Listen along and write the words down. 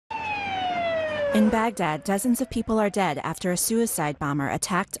In Baghdad, dozens of people are dead after a suicide bomber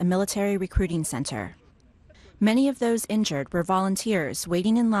attacked a military recruiting center. Many of those injured were volunteers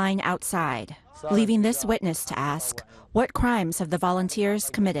waiting in line outside, leaving this witness to ask, what crimes have the volunteers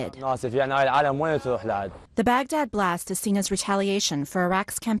committed? The Baghdad blast is seen as retaliation for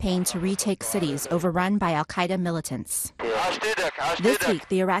Iraq's campaign to retake cities overrun by al-Qaeda militants. This week,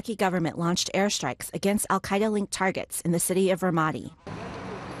 the Iraqi government launched airstrikes against al-Qaeda-linked targets in the city of Ramadi.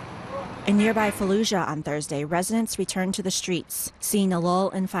 In nearby Fallujah on Thursday, residents returned to the streets, seeing a lull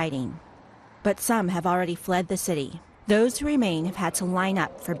in fighting. But some have already fled the city. Those who remain have had to line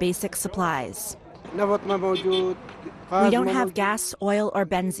up for basic supplies. We don't have gas, oil, or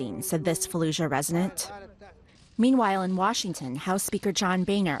benzene, said this Fallujah resident. Meanwhile, in Washington, House Speaker John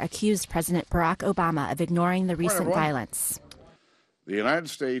Boehner accused President Barack Obama of ignoring the recent violence. The United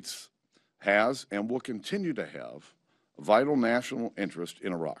States has and will continue to have a vital national interest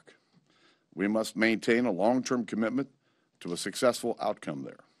in Iraq. We must maintain a long-term commitment to a successful outcome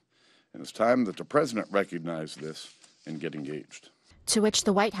there. And it's time that the President recognize this and get engaged. To which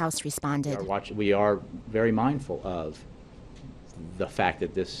the White House responded. We are very mindful of the fact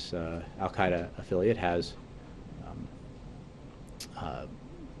that this al-Qaeda affiliate has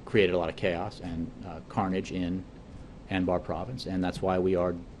created a lot of chaos and carnage in Anbar province, and that's why we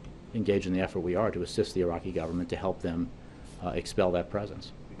are engaged in the effort we are to assist the Iraqi government to help them expel that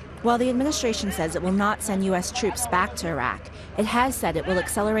presence. While the administration says it will not send U.S. troops back to Iraq, it has said it will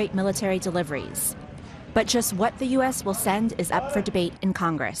accelerate military deliveries. But just what the U.S. will send is up for debate in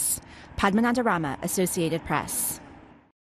Congress. Padmanabhi Rama, Associated Press.